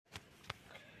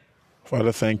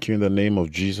Father, thank you in the name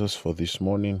of Jesus for this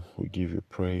morning. We give you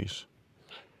praise.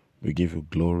 We give you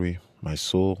glory. My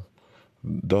soul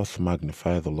doth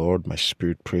magnify the Lord. My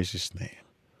spirit praises his name.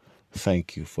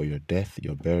 Thank you for your death,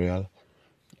 your burial,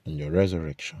 and your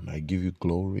resurrection. I give you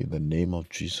glory in the name of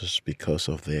Jesus because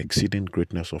of the exceeding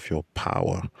greatness of your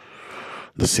power.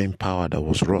 The same power that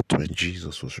was wrought when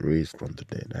Jesus was raised from the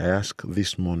dead. I ask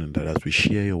this morning that as we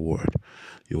share your word,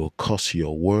 you will cause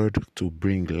your word to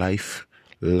bring life,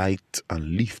 light,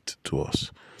 and lift to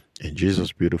us. In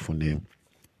Jesus' beautiful name,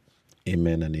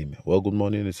 amen and amen. Well, good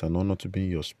morning. It's an honor to be in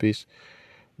your space,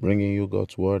 bringing you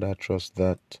God's word. I trust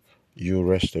that you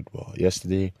rested well.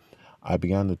 Yesterday, I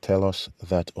began to tell us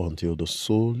that until the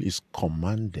soul is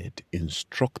commanded,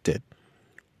 instructed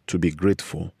to be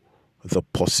grateful, the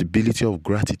possibility of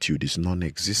gratitude is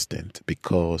non-existent,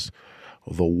 because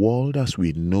the world as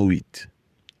we know it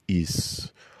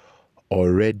is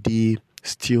already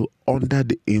still under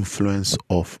the influence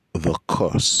of the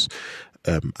curse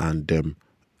and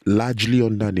largely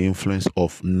under the influence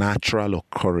of natural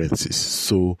occurrences.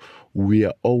 So we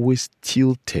are always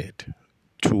tilted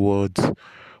towards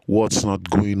what's not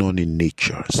going on in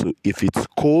nature. So if it's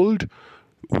cold,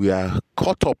 we are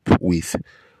caught up with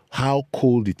how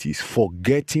cold it is,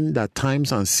 forgetting that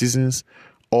times and seasons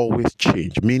always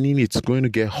change, meaning it's going to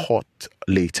get hot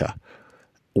later.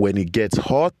 When it gets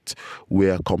hot, we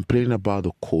are complaining about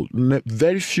the cold.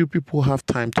 Very few people have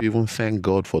time to even thank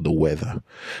God for the weather.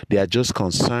 They are just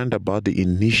concerned about the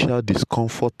initial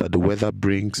discomfort that the weather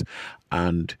brings,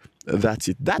 and that's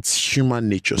it. That's human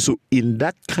nature. So in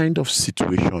that kind of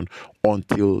situation,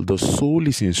 until the soul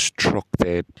is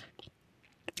instructed,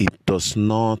 it does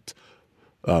not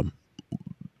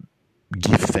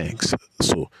give thanks.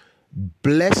 So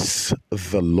bless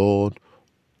the Lord,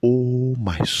 O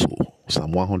my soul.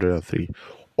 Psalm 103.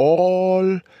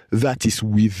 All that is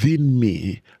within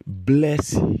me,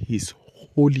 bless his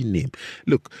holy name.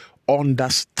 Look,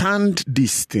 understand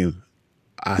this thing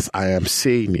as I am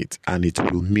saying it, and it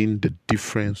will mean the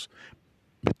difference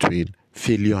between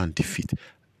failure and defeat.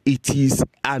 It is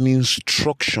an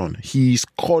instruction. He is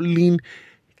calling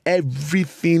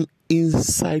everything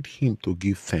inside him to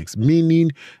give thanks,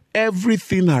 meaning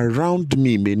everything around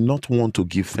me may not want to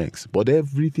give thanks, but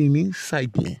everything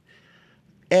inside me,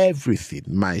 everything,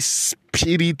 my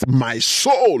spirit, my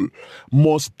soul,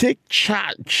 must take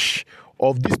charge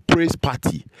of this praise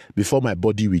party before my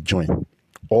body will join.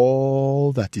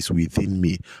 All that is within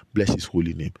me, bless his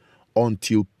holy name.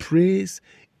 Until praise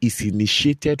is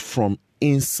initiated from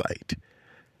inside,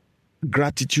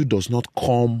 gratitude does not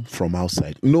come from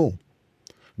outside. No,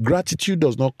 gratitude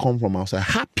does not come from outside.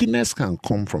 Happiness can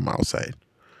come from outside.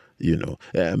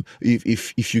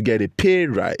 If you get a pay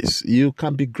rise, you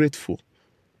can be grateful.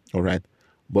 All right.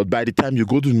 But by the time you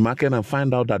go to the market and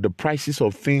find out that the prices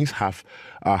of things have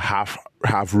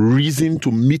risen to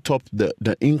meet up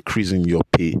the increase in your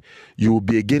pay, you will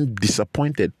be again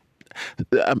disappointed.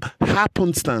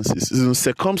 Happenstances,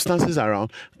 circumstances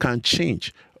around can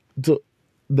change.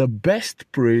 The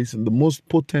best praise and the most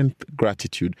potent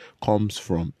gratitude comes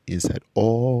from inside.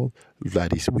 All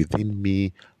that is within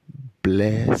me,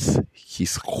 bless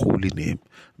his holy name.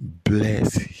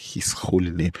 Bless his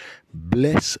holy name.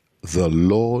 Bless the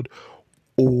Lord,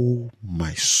 O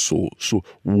my soul. So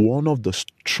one of the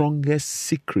strongest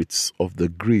secrets of the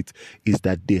great is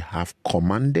that they have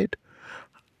commanded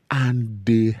and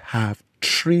they have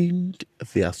trained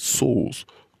their souls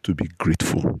to be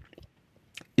grateful.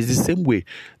 It's the same way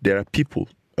there are people,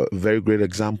 very great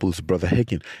examples, Brother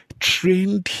Hagin,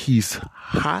 trained his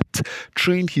heart,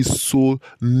 trained his soul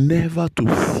never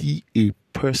to see a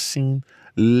person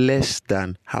less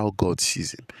than how God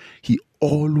sees him. He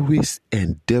always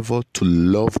endeavored to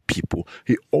love people.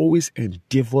 He always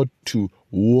endeavored to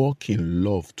walk in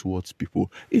love towards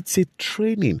people. It's a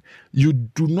training. You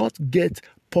do not get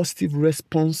positive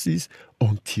responses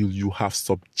until you have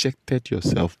subjected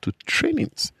yourself to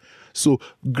trainings. So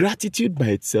gratitude by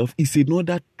itself is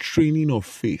another training of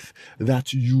faith,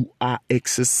 that you are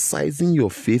exercising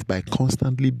your faith by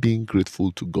constantly being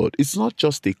grateful to God. It's not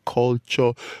just a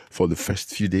culture for the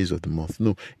first few days of the month.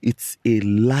 No, it's a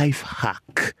life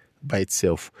hack by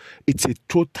itself. It's a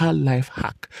total life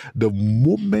hack. The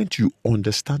moment you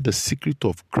understand the secret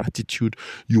of gratitude,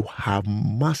 you have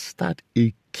mastered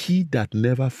a key that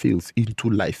never fails into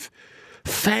life.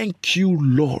 Thank you,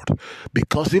 Lord,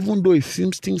 because even though it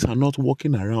seems things are not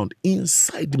working around,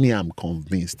 inside me I'm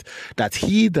convinced that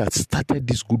he that started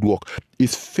this good work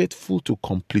is faithful to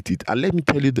complete it. And let me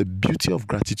tell you, the beauty of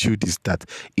gratitude is that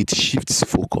it shifts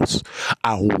focus.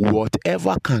 And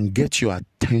whatever can get your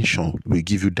attention will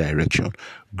give you direction.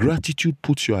 Gratitude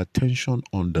puts your attention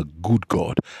on the good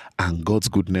God, and God's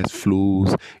goodness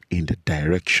flows in the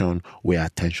direction where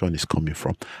attention is coming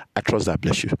from. I trust that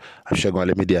bless you. I'm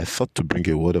Segun Alemide. I thought to bring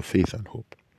a word of faith and hope.